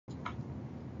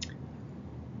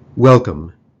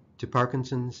Welcome to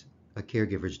Parkinson's, A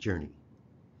Caregiver's Journey.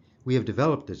 We have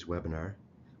developed this webinar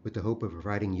with the hope of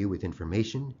providing you with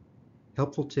information,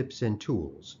 helpful tips and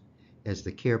tools as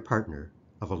the care partner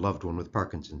of a loved one with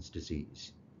Parkinson's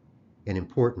disease. And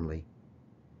importantly,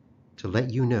 to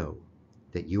let you know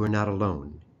that you are not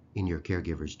alone in your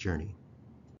caregiver's journey.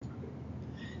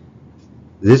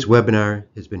 This webinar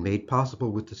has been made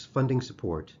possible with the funding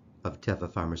support of Teva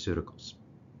Pharmaceuticals.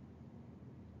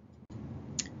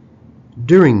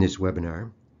 During this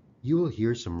webinar, you will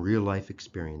hear some real-life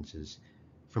experiences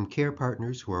from care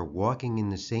partners who are walking in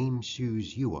the same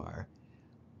shoes you are,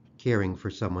 caring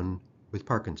for someone with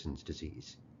Parkinson's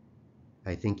disease.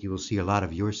 I think you will see a lot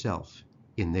of yourself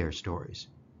in their stories.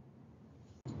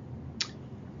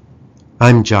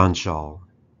 I'm John Schall,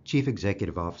 Chief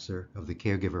Executive Officer of the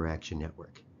Caregiver Action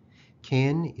Network.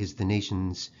 CAN is the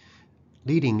nation's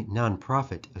leading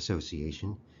nonprofit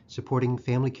association supporting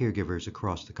family caregivers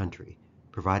across the country,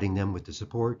 providing them with the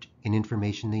support and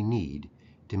information they need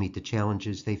to meet the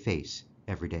challenges they face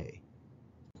every day.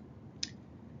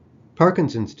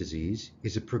 Parkinson's disease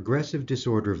is a progressive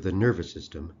disorder of the nervous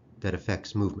system that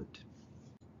affects movement.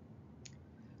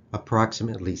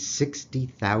 Approximately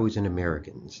 60,000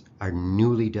 Americans are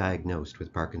newly diagnosed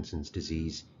with Parkinson's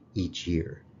disease each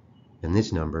year, and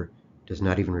this number does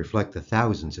not even reflect the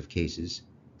thousands of cases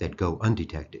that go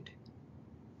undetected.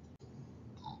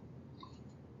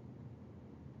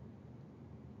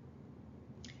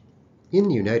 In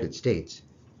the United States,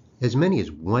 as many as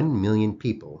 1 million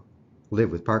people live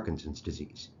with Parkinson's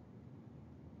disease.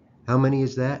 How many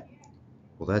is that?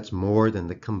 Well, that's more than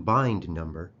the combined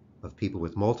number of people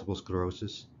with multiple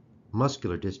sclerosis,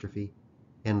 muscular dystrophy,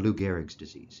 and Lou Gehrig's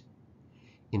disease.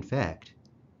 In fact,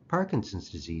 Parkinson's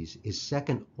disease is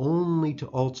second only to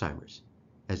Alzheimer's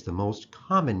as the most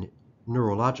common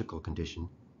neurological condition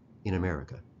in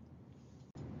America.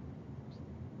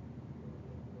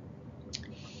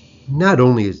 Not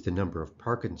only is the number of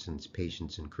Parkinson's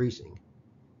patients increasing,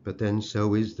 but then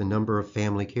so is the number of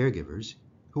family caregivers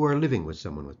who are living with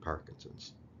someone with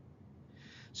Parkinson's.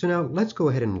 So now let's go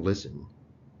ahead and listen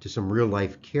to some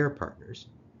real-life care partners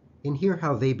and hear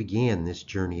how they began this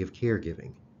journey of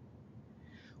caregiving.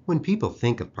 When people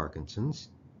think of Parkinson's,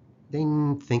 they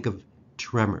think of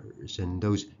tremors and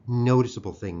those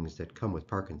noticeable things that come with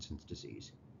Parkinson's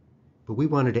disease. But we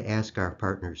wanted to ask our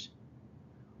partners,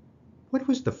 what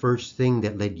was the first thing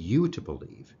that led you to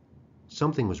believe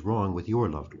something was wrong with your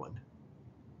loved one?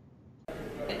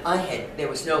 There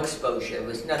was no exposure. It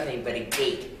was nothing but a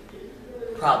gait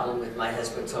problem with my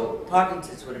husband. So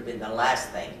Parkinson's would have been the last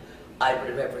thing I would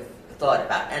have ever thought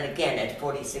about. And again, at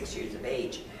 46 years of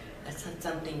age, that's not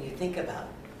something you think about.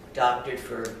 Doctored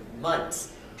for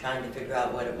months, trying to figure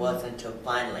out what it was until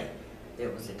finally there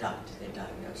was a doctor that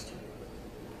diagnosed him.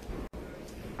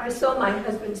 I saw my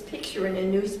husband's picture in a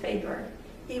newspaper.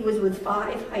 He was with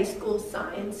 5 high school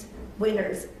science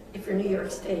winners for New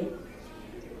York State.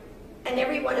 And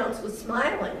everyone else was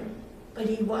smiling, but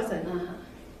he wasn't.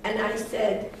 And I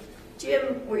said,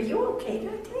 Jim, were you okay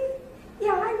that day?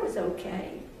 Yeah, I was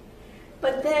okay.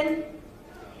 But then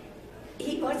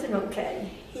he wasn't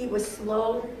okay. He was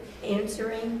slow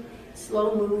answering,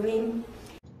 slow moving.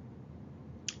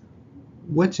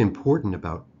 What's important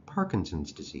about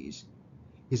Parkinson's disease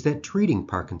is that treating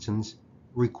Parkinson's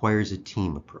requires a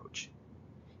team approach.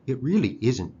 It really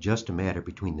isn't just a matter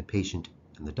between the patient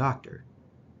and the doctor,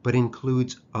 but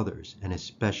includes others, and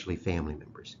especially family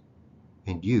members.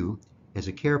 And you, as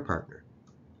a care partner,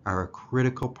 are a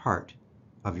critical part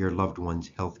of your loved one's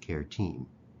healthcare team.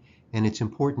 And it's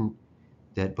important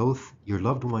that both your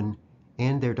loved one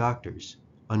and their doctors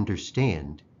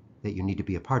understand that you need to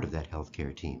be a part of that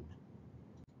healthcare team.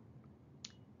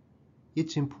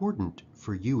 It's important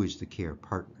for you as the care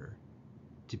partner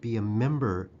to be a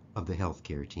member of the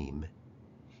healthcare team,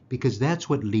 because that's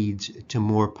what leads to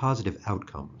more positive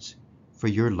outcomes for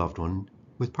your loved one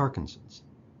with Parkinson's.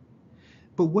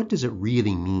 But what does it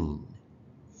really mean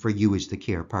for you as the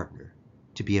care partner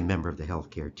to be a member of the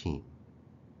healthcare team?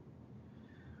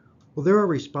 Well, there are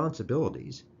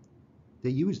responsibilities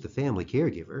that you as the family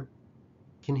caregiver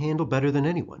can handle better than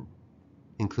anyone,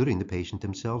 including the patient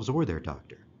themselves or their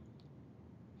doctor.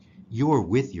 You're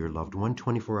with your loved one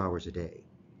 24 hours a day,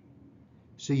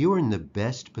 so you're in the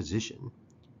best position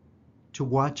to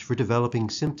watch for developing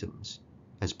symptoms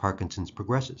as Parkinson's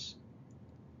progresses.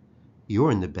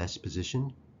 You're in the best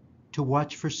position to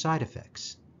watch for side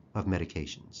effects of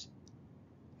medications.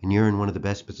 And you're in one of the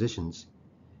best positions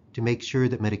to make sure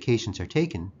that medications are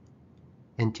taken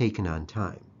and taken on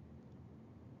time.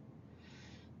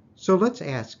 So let's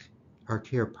ask our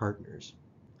care partners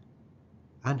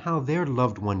on how their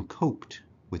loved one coped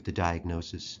with the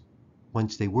diagnosis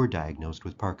once they were diagnosed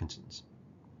with Parkinson's.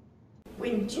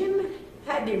 When Jim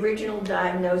had the original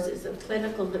diagnosis of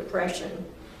clinical depression,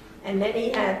 and then he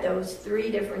had those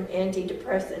 3 different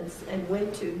antidepressants and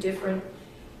went to different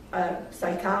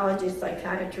psychologists,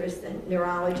 psychiatrists, and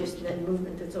neurologists, and then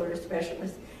movement disorder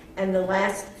specialists, and the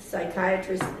last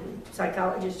psychiatrist and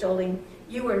psychologist told him,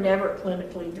 you were never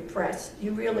clinically depressed.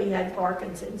 You really had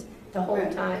Parkinson's the whole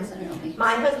time.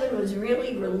 My husband was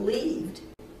really relieved.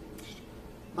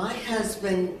 My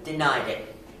husband denied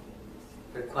it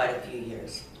for quite a few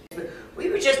years. We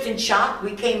were just in shock.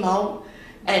 We came home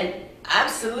and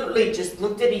absolutely just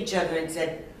looked at each other and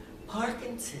said,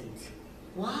 Parkinson's,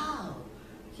 wow.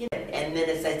 You know, and then,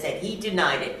 as I said, he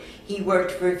denied it. He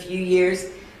worked for a few years,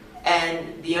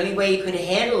 and the only way he could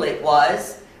handle it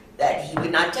was that he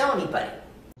would not tell anybody.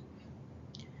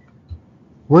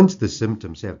 Once the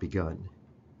symptoms have begun,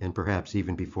 and perhaps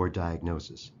even before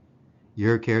diagnosis,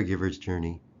 your caregiver's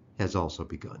journey has also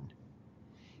begun.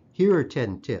 Here are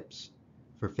 10 tips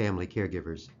for family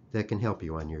caregivers that can help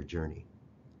you on your journey.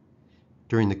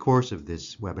 During the course of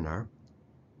this webinar,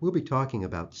 we'll be talking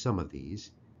about some of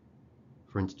these.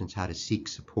 For instance, how to seek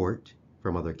support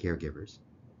from other caregivers.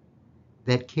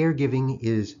 That caregiving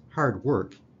is hard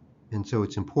work, and so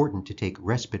it's important to take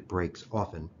respite breaks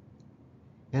often.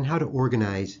 And how to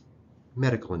organize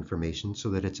medical information so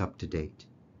that it's up to date.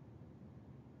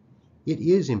 It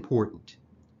is important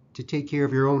to take care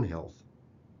of your own health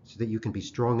so that you can be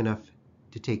strong enough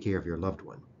to take care of your loved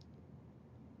one,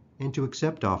 and to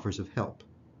accept offers of help.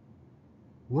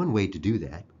 One way to do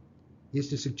that is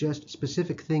to suggest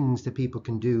specific things that people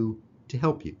can do to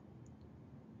help you.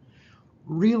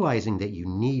 Realizing that you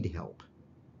need help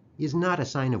is not a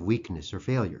sign of weakness or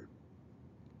failure.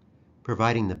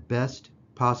 Providing the best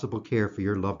possible care for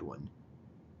your loved one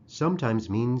sometimes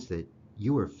means that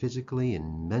you are physically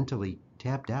and mentally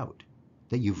tapped out,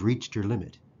 that you've reached your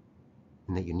limit,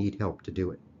 and that you need help to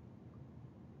do it.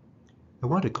 I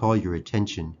want to call your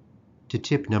attention to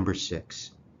tip number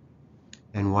 6,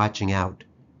 and watching out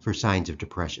for signs of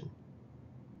depression.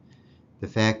 The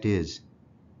fact is,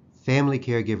 family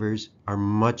caregivers are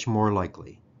much more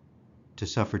likely to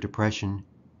suffer depression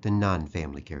than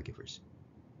non-family caregivers.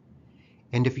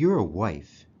 And if you're a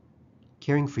wife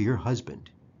caring for your husband,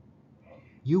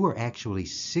 you are actually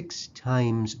 6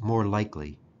 times more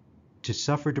likely to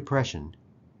suffer depression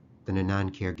than a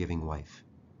non-caregiving wife.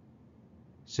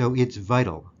 So it's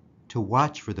vital to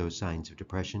watch for those signs of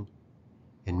depression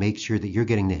and make sure that you're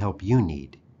getting the help you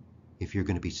need if you're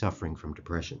going to be suffering from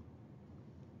depression.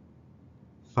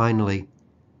 Finally,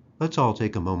 let's all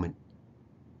take a moment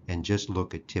and just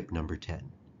look at tip number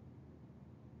 10.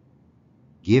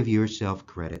 Give yourself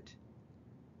credit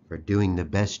for doing the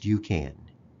best you can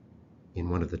in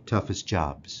one of the toughest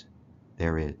jobs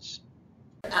there is.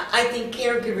 I think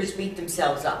caregivers beat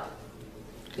themselves up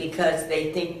because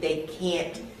they think they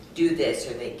can't do this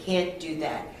or they can't do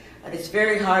that. And it's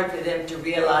very hard for them to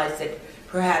realize that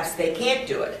perhaps they can't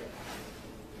do it.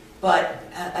 But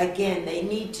again, they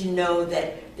need to know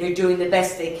that they're doing the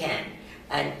best they can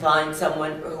and find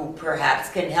someone who perhaps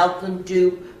can help them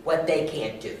do what they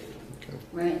can't do.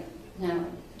 Right. No,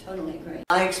 totally agree.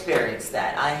 I experienced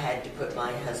that. I had to put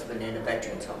my husband in a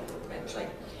veterans home eventually.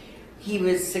 He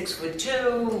was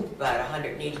 6'2", about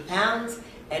 180 pounds,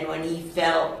 and when he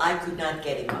fell, I could not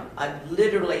get him up. I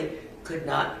literally could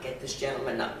not get this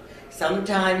gentleman up.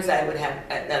 Sometimes I would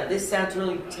have, now this sounds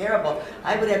really terrible,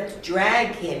 I would have to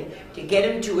drag him to get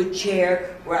him to a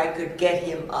chair where I could get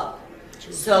him up.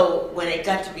 So when it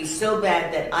got to be so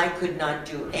bad that I could not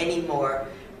do any more,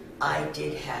 I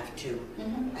did have to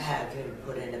have him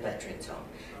put in a veterans home.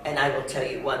 And I will tell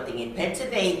you one thing, in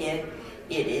Pennsylvania,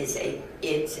 it's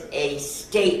a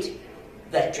state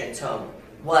veterans home.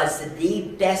 Was the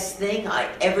best thing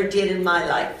I ever did in my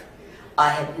life. I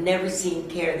have never seen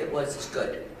care that was as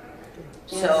good.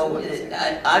 So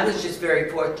I was just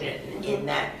very fortunate in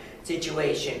that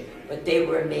situation, but they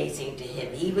were amazing to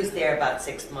him. He was there about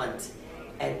 6 months,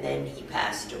 and then he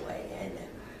passed away, and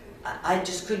I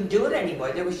just couldn't do it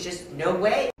anymore. There was just no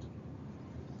way.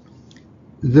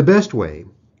 The best way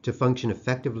to function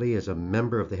effectively as a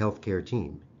member of the healthcare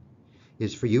team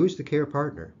is for you as the care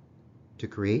partner to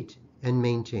create and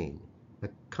maintain a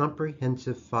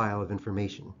comprehensive file of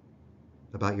information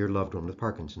about your loved one with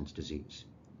Parkinson's disease.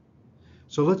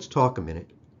 So let's talk a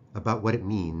minute about what it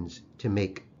means to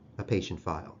make a patient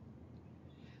file.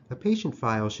 A patient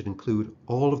file should include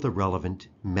all of the relevant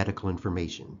medical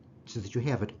information so that you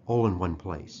have it all in one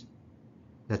place.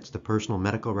 That's the personal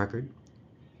medical record,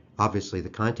 obviously the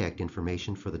contact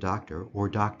information for the doctor or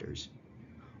doctors,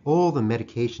 all the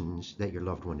medications that your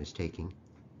loved one is taking,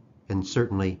 and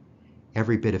certainly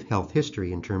every bit of health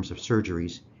history in terms of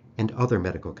surgeries and other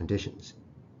medical conditions.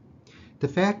 The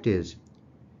fact is,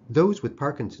 those with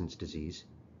Parkinson's disease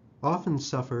often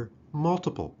suffer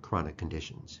multiple chronic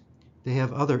conditions. They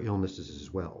have other illnesses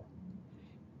as well.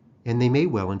 And they may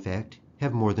well, in fact,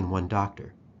 have more than one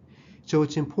doctor. So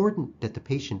it's important that the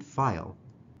patient file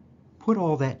put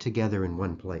all that together in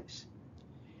one place.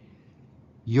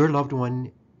 Your loved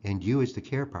one and you as the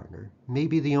care partner may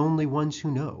be the only ones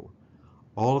who know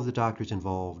all of the doctors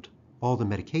involved, all the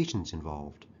medications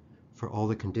involved for all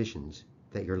the conditions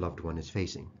that your loved one is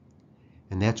facing.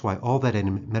 And that's why all that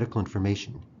medical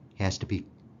information has to be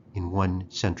in one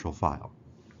central file.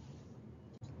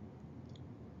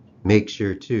 Make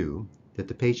sure, too, that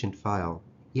the patient file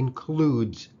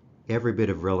includes every bit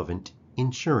of relevant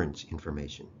insurance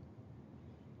information.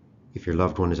 If your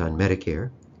loved one is on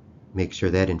Medicare, make sure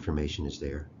that information is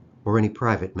there, or any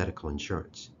private medical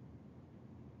insurance.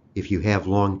 If you have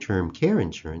long-term care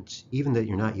insurance, even that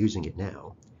you're not using it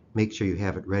now, make sure you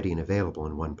have it ready and available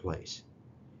in one place.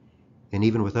 And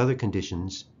even with other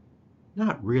conditions,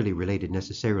 not really related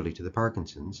necessarily to the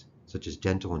Parkinson's, such as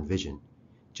dental and vision,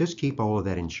 just keep all of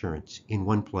that insurance in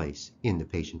one place in the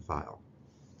patient file.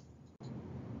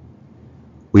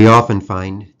 We often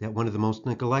find that one of the most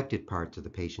neglected parts of the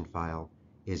patient file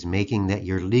is making that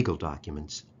your legal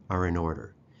documents are in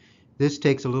order. This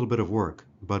takes a little bit of work,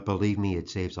 but believe me, it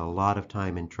saves a lot of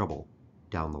time and trouble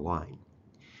down the line.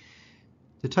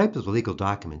 The type of legal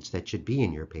documents that should be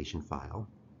in your patient file,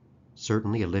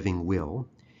 certainly a living will,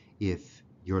 if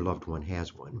your loved one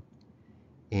has one,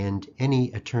 and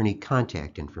any attorney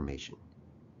contact information.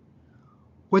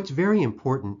 What's very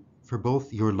important for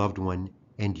both your loved one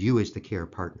and you as the care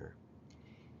partner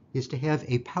is to have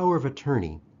a power of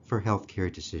attorney for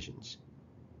healthcare decisions.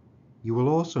 You will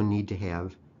also need to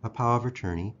have a power of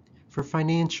attorney for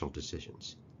financial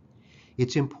decisions.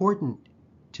 It's important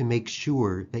to make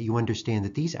sure that you understand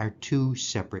that these are two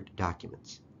separate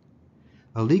documents.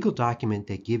 A legal document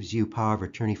that gives you power of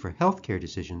attorney for healthcare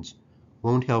decisions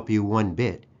won't help you one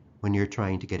bit when you're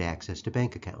trying to get access to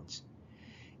bank accounts.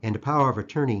 And a power of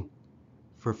attorney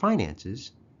for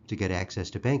finances to get access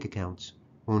to bank accounts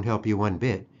won't help you one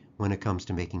bit when it comes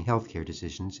to making healthcare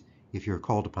decisions if you're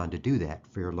called upon to do that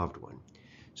for your loved one.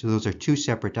 So those are two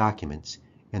separate documents,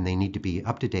 and they need to be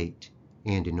up to date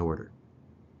and in order.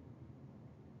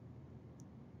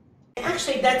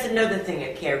 Actually, that's another thing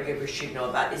a caregiver should know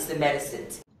about is the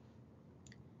medicines.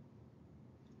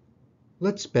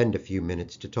 Let's spend a few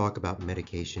minutes to talk about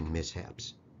medication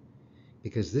mishaps,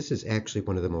 because this is actually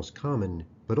one of the most common,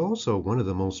 but also one of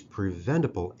the most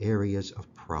preventable areas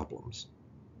of problems.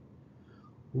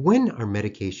 When are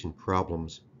medication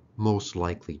problems most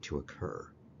likely to occur?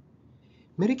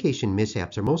 Medication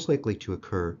mishaps are most likely to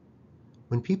occur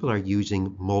when people are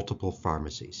using multiple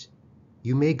pharmacies.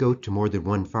 You may go to more than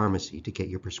one pharmacy to get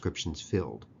your prescriptions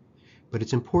filled, but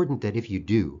it's important that if you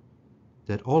do,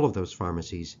 that all of those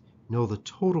pharmacies know the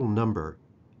total number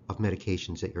of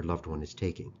medications that your loved one is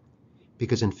taking.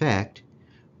 Because in fact,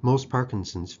 most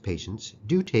Parkinson's patients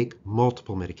do take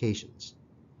multiple medications.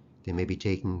 They may be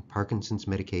taking Parkinson's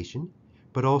medication,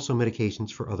 but also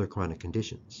medications for other chronic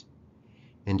conditions.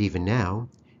 And even now,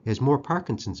 as more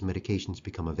Parkinson's medications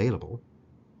become available,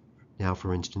 now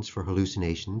for instance for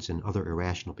hallucinations and other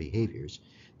irrational behaviors,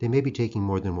 they may be taking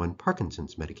more than one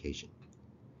Parkinson's medication.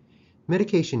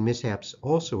 Medication mishaps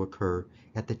also occur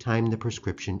at the time the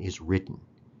prescription is written.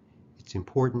 It's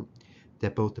important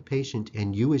that both the patient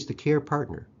and you as the care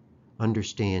partner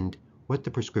understand what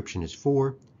the prescription is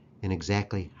for and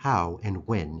exactly how and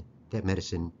when that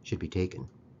medicine should be taken.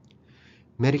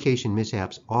 Medication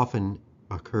mishaps often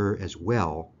occur as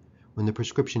well when the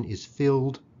prescription is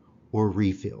filled or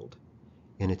refilled.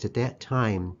 And it's at that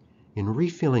time in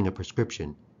refilling a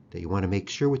prescription that you want to make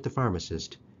sure with the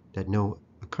pharmacist that no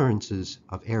occurrences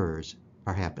of errors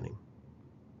are happening.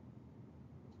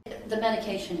 The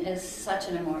medication is such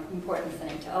an important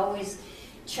thing to always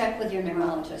check with your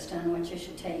neurologist on what you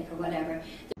should take or whatever.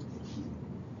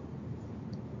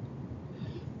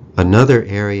 Another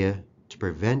area to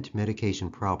prevent medication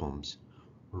problems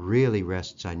really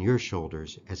rests on your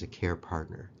shoulders as a care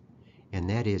partner, and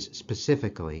that is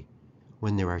specifically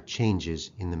when there are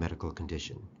changes in the medical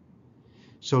condition.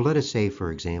 So let us say,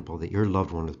 for example, that your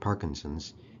loved one with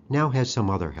Parkinson's now has some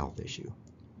other health issue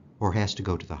or has to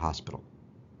go to the hospital.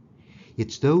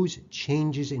 It's those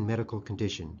changes in medical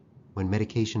condition when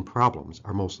medication problems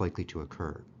are most likely to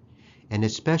occur, and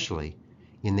especially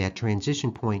in that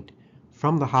transition point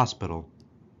from the hospital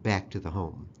back to the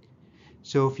home.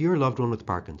 So if your loved one with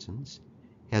Parkinson's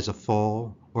has a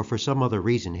fall or for some other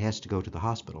reason has to go to the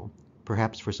hospital,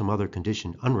 perhaps for some other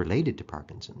condition unrelated to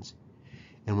Parkinson's.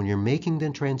 And when you're making the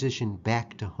transition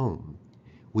back to home,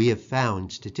 we have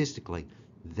found statistically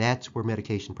that's where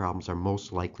medication problems are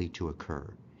most likely to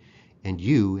occur. And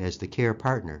you, as the care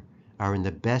partner, are in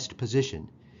the best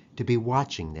position to be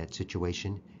watching that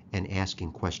situation and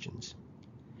asking questions.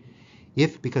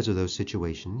 If, because of those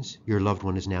situations, your loved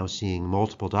one is now seeing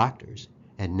multiple doctors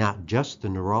and not just the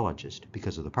neurologist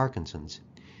because of the Parkinson's,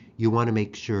 you want to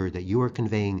make sure that you are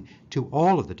conveying to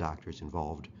all of the doctors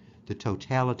involved the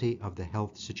totality of the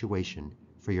health situation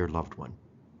for your loved one.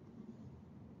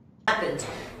 Happens,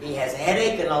 he has a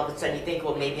headache, and all of a sudden you think,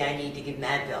 well, maybe I need to give him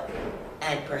Advil.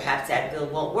 And perhaps Advil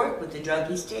won't work with the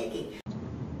drug he's taking.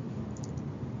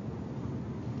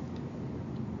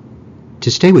 To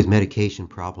stay with medication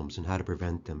problems and how to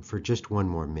prevent them for just one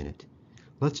more minute,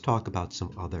 let's talk about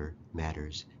some other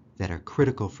matters that are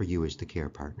critical for you as the care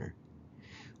partner.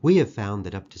 We have found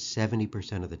that up to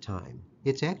 70% of the time,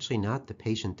 it's actually not the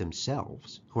patient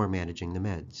themselves who are managing the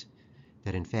meds.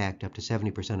 That in fact, up to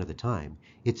 70% of the time,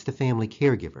 it's the family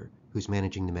caregiver who's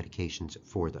managing the medications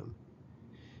for them.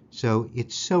 So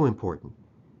it's so important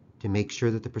to make sure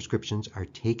that the prescriptions are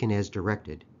taken as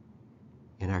directed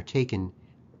and are taken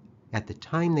at the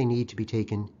time they need to be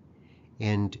taken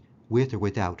and with or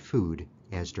without food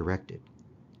as directed.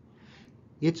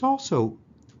 It's also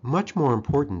much more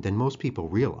important than most people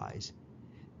realize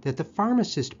that the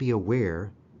pharmacist be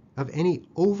aware of any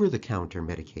over-the-counter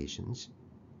medications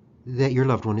that your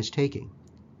loved one is taking.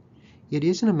 It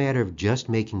isn't a matter of just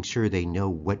making sure they know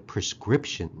what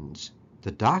prescriptions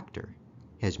the doctor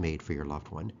has made for your loved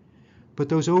one, but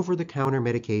those over-the-counter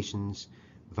medications,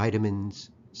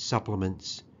 vitamins,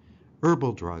 supplements,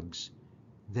 herbal drugs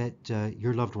that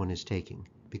your loved one is taking,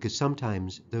 because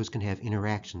sometimes those can have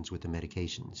interactions with the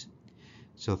medications.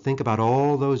 So think about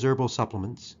all those herbal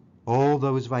supplements, all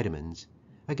those vitamins,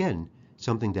 again,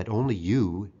 something that only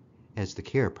you as the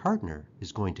care partner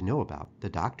is going to know about. The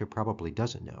doctor probably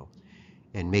doesn't know.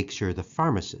 And make sure the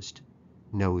pharmacist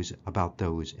knows about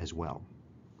those as well.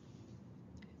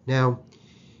 Now,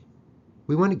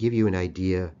 we want to give you an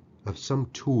idea of some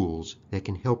tools that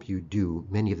can help you do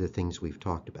many of the things we've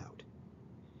talked about.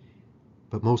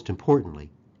 But most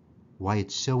importantly, why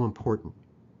it's so important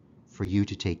for you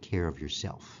to take care of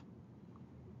yourself.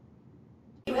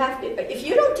 You have to, if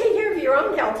you don't take care of your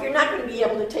own health, you're not going to be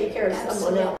able to take care of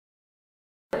someone else.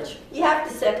 You have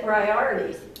to set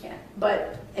priorities. Yeah.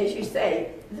 But as you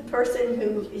say, the person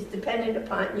who is dependent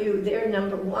upon you, they're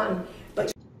number one.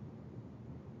 But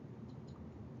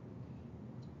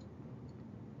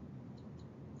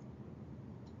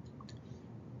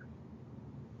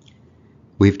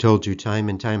we've told you time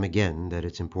and time again that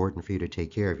it's important for you to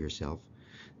take care of yourself,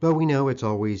 but we know it's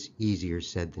always easier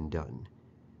said than done.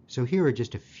 So here are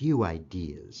just a few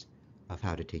ideas of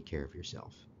how to take care of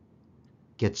yourself.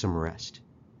 Get some rest.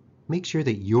 Make sure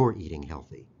that you're eating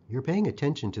healthy. You're paying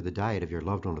attention to the diet of your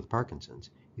loved one with Parkinson's.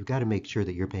 You've got to make sure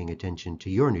that you're paying attention to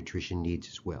your nutrition needs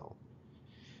as well.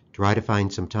 Try to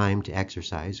find some time to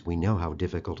exercise. We know how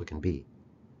difficult it can be.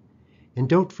 And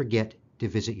don't forget to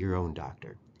visit your own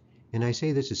doctor. And I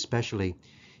say this especially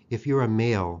if you're a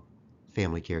male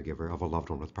family caregiver of a loved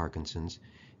one with Parkinson's,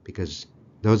 because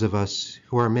those of us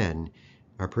who are men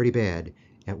are pretty bad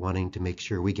at wanting to make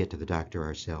sure we get to the doctor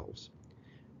ourselves.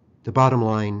 The bottom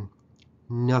line,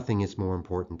 nothing is more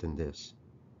important than this.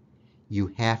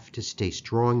 You have to stay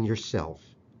strong yourself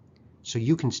so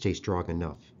you can stay strong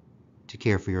enough to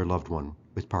care for your loved one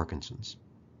with Parkinson's.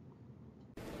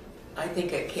 I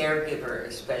think a caregiver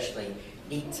especially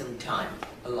needs some time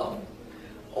alone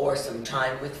or some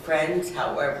time with friends,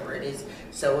 however it is.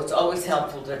 So it's always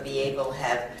helpful to be able to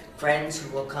have friends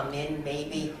who will come in,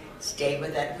 maybe stay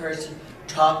with that person,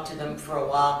 talk to them for a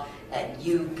while, and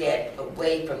you get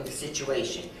away from the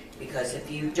situation. Because if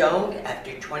you don't,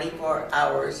 after 24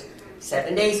 hours,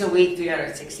 7 days a week,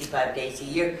 365 days a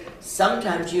year,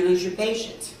 sometimes you lose your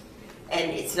patience. And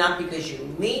it's not because you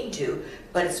mean to,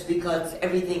 but it's because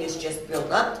everything is just built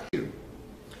up to you.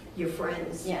 your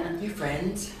friends. Yeah. Your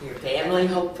friends, your family,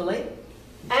 hopefully.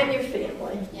 And your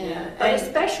family. Yeah. But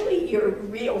especially your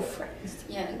real friends.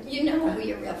 Yeah. You know who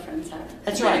your real friends are.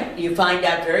 That's right. You find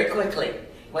out very quickly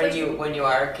when you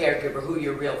are a caregiver who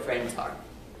your real friends are.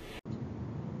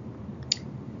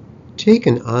 Take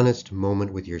an honest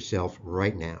moment with yourself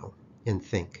right now and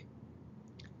think,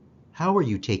 how are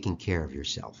you taking care of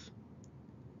yourself?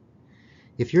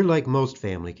 If you're like most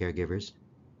family caregivers,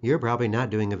 you're probably not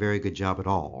doing a very good job at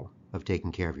all of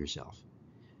taking care of yourself.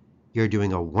 You're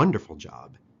doing a wonderful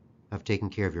job of taking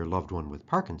care of your loved one with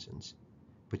Parkinson's,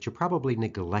 but you're probably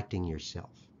neglecting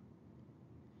yourself.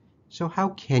 So how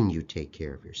can you take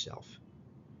care of yourself?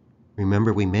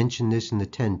 Remember, we mentioned this in the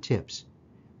 10 tips.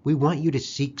 We want you to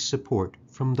seek support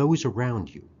from those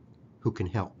around you who can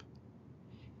help.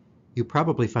 You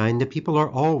probably find that people are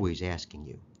always asking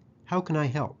you, how can I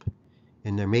help?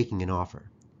 And they're making an offer.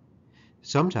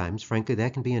 Sometimes, frankly,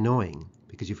 that can be annoying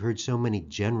because you've heard so many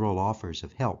general offers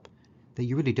of help that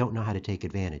you really don't know how to take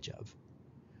advantage of.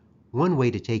 One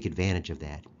way to take advantage of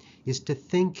that is to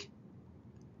think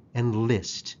and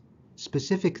list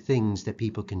specific things that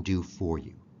people can do for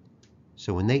you.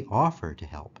 So when they offer to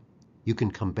help, you can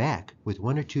come back with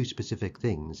 1 or 2 specific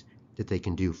things that they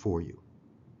can do for you.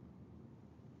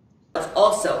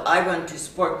 Also, I run 2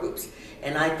 support groups,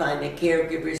 and I find that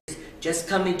caregivers just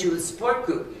coming to a support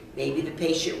group, maybe the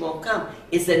patient won't come,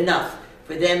 is enough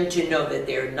for them to know that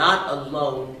they're not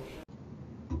alone.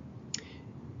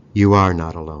 You are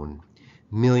not alone.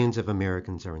 Millions of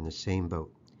Americans are in the same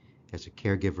boat as a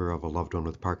caregiver of a loved one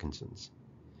with Parkinson's.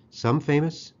 Some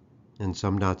famous and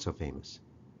some not so famous.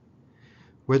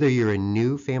 Whether you're a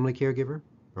new family caregiver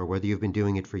or whether you've been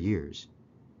doing it for years,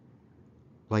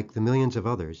 like the millions of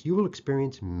others, you will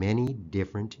experience many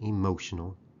different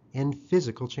emotional and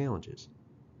physical challenges.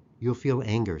 You'll feel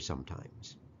anger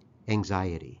sometimes,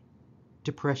 anxiety,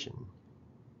 depression,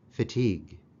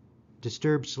 fatigue,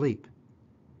 disturbed sleep.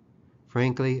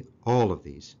 Frankly, all of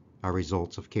these are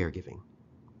results of caregiving.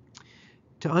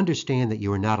 To understand that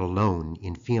you are not alone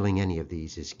in feeling any of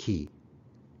these is key,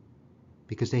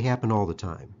 because they happen all the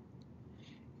time.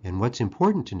 And what's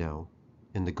important to know,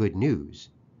 and the good news,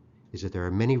 is that there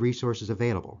are many resources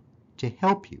available to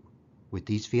help you with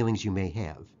these feelings you may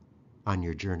have on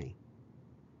your journey.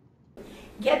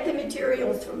 Get the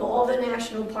materials from all the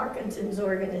national Parkinson's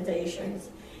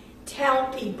organizations.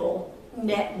 Tell people,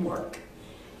 network.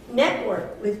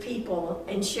 Network with people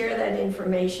and share that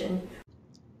information.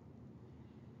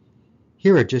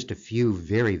 Here are just a few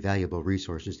very valuable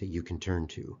resources that you can turn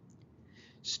to.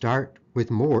 Start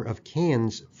with more of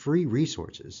CAN's free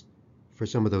resources for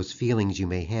some of those feelings you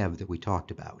may have that we talked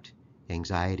about: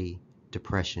 anxiety,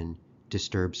 depression,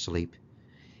 disturbed sleep.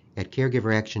 At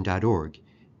caregiveraction.org,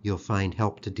 you'll find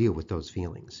help to deal with those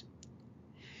feelings.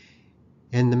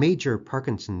 And the major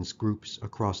Parkinson's groups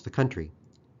across the country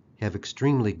have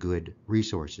extremely good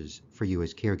resources for you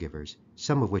as caregivers,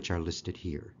 some of which are listed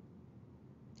here.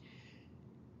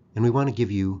 And we want to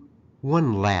give you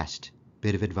one last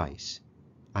bit of advice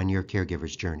on your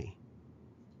caregiver's journey.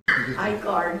 I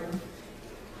garden.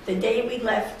 The day we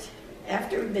left,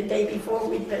 after the day before,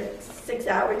 we spent 6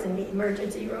 hours in the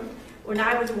emergency room. When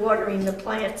I was watering the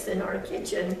plants in our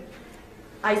kitchen,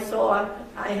 I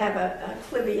have a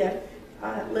clivia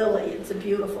lily. It's a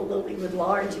beautiful lily with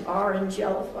large orange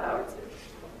yellow flowers.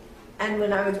 And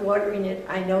when I was watering it,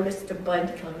 I noticed a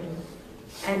bud coming.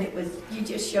 And it was, you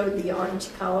just showed the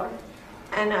orange color.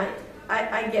 And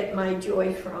I get my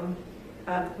joy from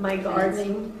my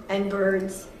gardening and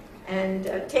birds and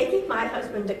taking my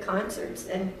husband to concerts.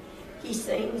 And he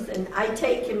sings, and I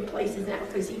take him places now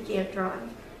because he can't drive.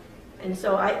 And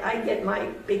so I get my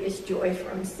biggest joy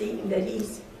from seeing that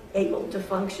he's able to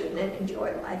function and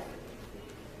enjoy life.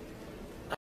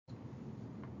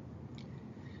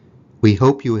 We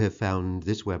hope you have found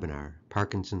this webinar,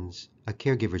 Parkinson's, A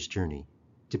Caregiver's Journey,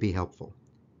 to be helpful.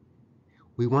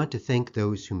 We want to thank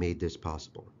those who made this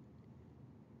possible.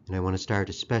 And I want to start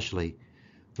especially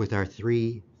with our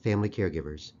 3 family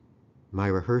caregivers,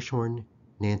 Myra Hirschhorn,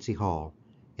 Nancy Hall,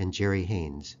 and Jerry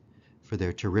Haynes, for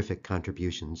their terrific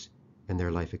contributions and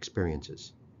their life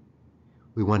experiences.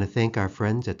 We want to thank our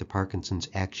friends at the Parkinson's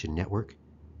Action Network,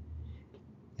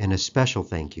 and a special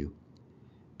thank you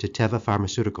to Teva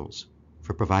Pharmaceuticals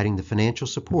for providing the financial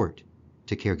support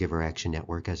to Caregiver Action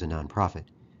Network as a nonprofit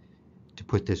to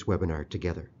put this webinar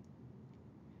together.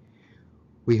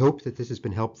 We hope that this has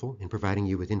been helpful in providing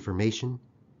you with information,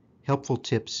 helpful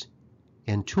tips,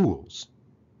 and tools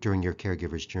during your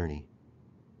caregiver's journey.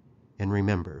 And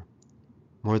remember,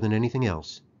 more than anything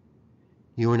else,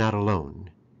 you are not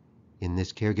alone in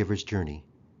this caregiver's journey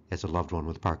as a loved one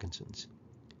with Parkinson's.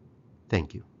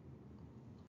 Thank you.